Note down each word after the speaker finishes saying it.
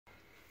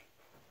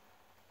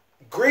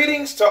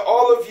Greetings to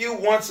all of you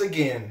once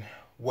again.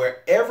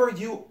 Wherever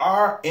you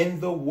are in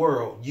the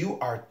world, you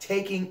are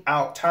taking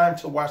out time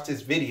to watch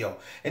this video.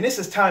 And this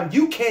is time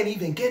you can't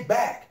even get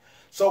back.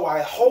 So I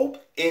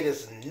hope it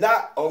is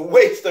not a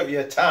waste of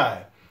your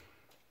time.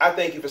 I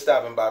thank you for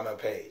stopping by my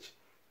page.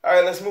 All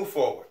right, let's move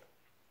forward.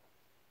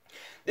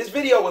 This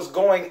video was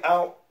going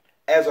out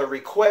as a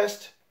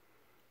request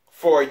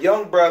for a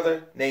young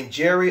brother named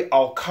Jerry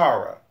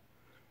Alcara.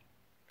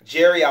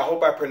 Jerry, I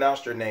hope I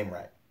pronounced your name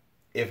right.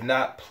 If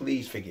not,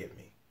 please forgive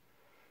me.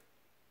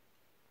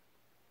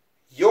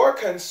 Your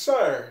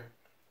concern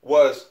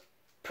was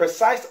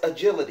precise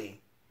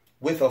agility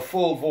with a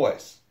full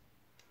voice.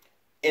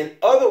 In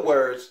other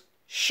words,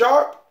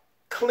 sharp,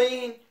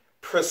 clean,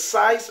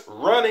 precise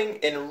running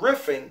and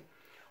riffing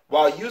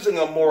while using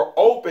a more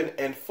open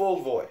and full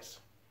voice.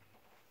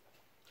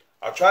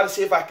 I'll try to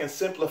see if I can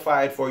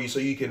simplify it for you so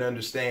you can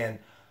understand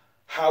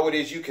how it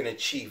is you can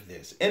achieve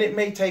this. And it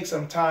may take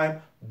some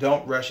time.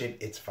 Don't rush it.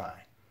 It's fine.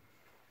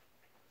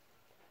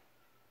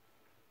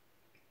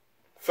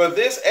 For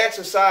this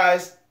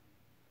exercise,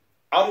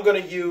 I'm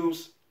going to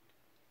use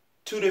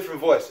two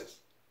different voices.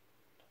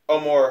 A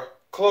more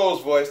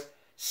closed voice,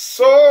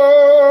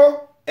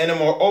 so, and a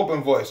more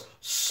open voice,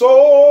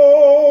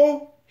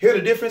 so. Hear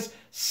the difference?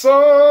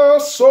 So,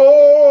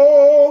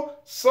 so,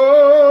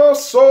 so,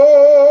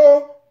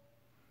 so.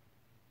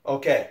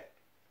 Okay.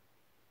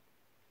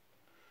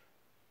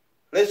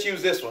 Let's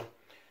use this one.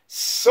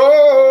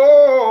 So.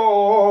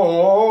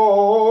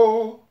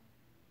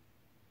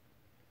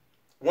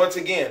 Once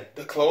again,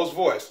 the closed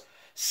voice.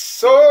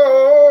 So.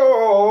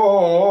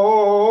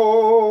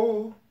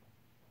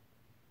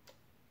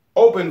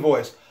 Open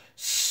voice.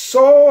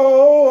 So.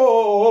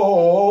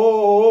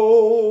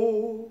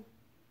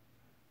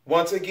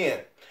 Once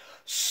again.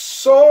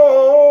 So.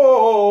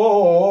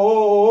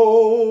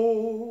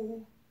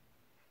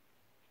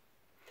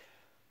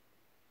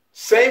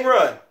 Same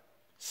run,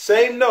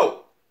 same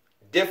note,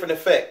 different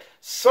effect.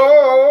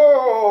 So.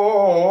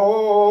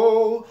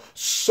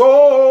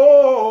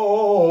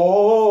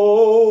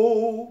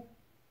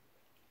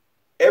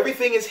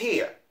 Everything is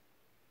here,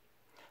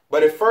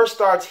 but it first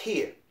starts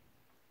here.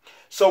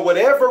 So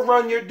whatever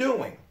run you're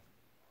doing,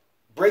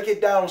 break it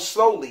down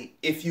slowly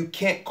if you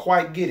can't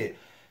quite get it.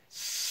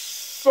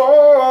 So.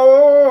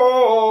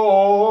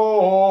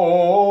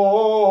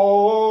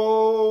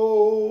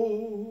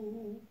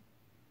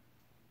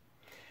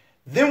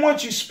 Then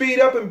once you speed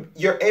up and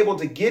you're able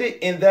to get it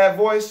in that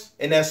voice,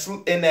 in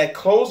that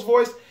closed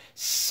voice,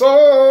 so.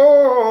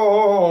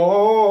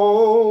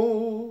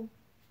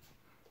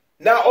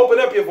 Now open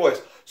up your voice.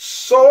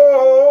 So.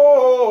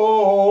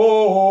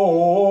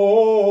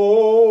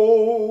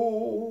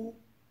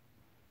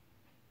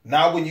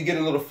 Now when you get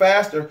a little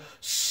faster,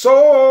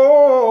 so.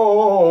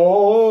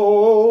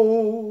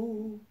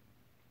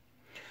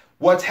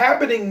 What's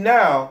happening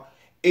now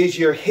is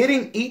you're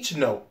hitting each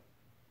note.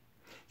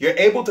 You're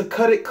able to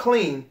cut it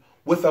clean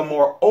with a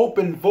more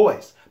open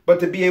voice. But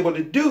to be able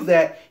to do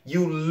that,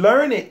 you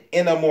learn it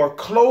in a more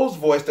closed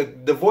voice,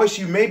 the voice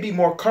you may be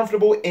more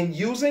comfortable in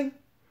using.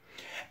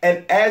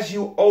 And as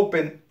you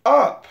open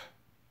up,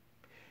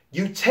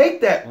 you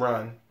take that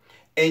run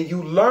and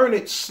you learn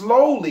it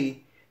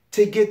slowly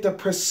to get the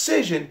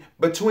precision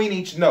between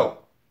each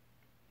note.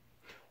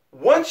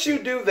 Once you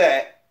do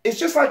that, it's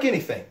just like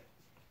anything.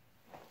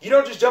 You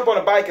don't just jump on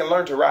a bike and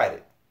learn to ride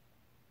it.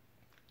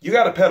 You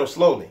got to pedal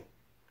slowly.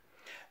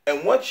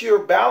 And once your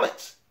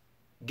balance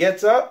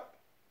gets up,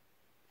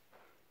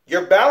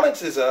 your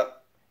balance is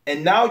up,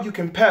 and now you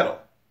can pedal.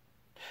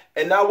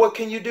 And now what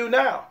can you do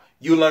now?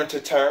 You learn to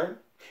turn.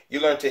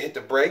 You learn to hit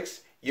the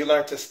brakes. You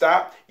learn to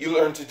stop. You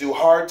learn to do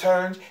hard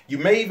turns. You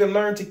may even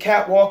learn to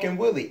catwalk and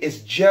wheelie. It's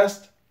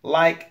just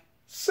like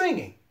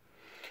singing.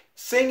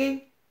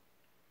 Singing,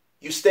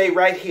 you stay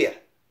right here.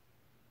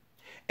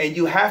 And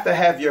you have to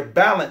have your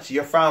balance,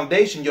 your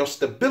foundation, your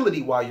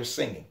stability while you're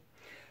singing.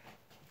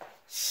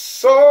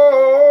 So.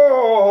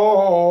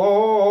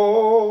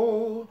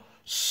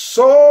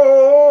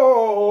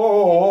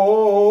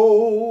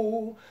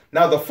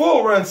 Now the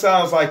full run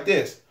sounds like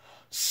this.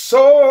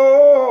 So.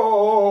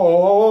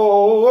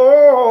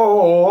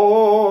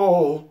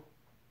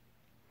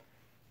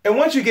 And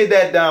once you get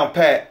that down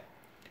pat,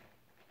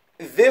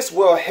 this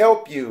will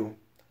help you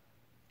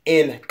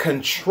in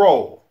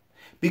control.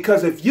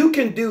 Because if you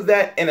can do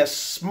that in a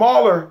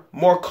smaller,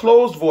 more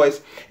closed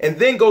voice, and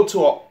then go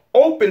to an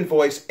open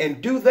voice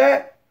and do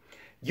that,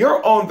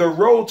 you're on the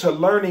road to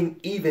learning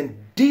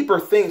even deeper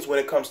things when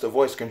it comes to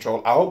voice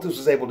control. I hope this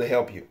was able to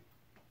help you.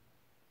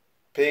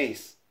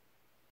 Peace.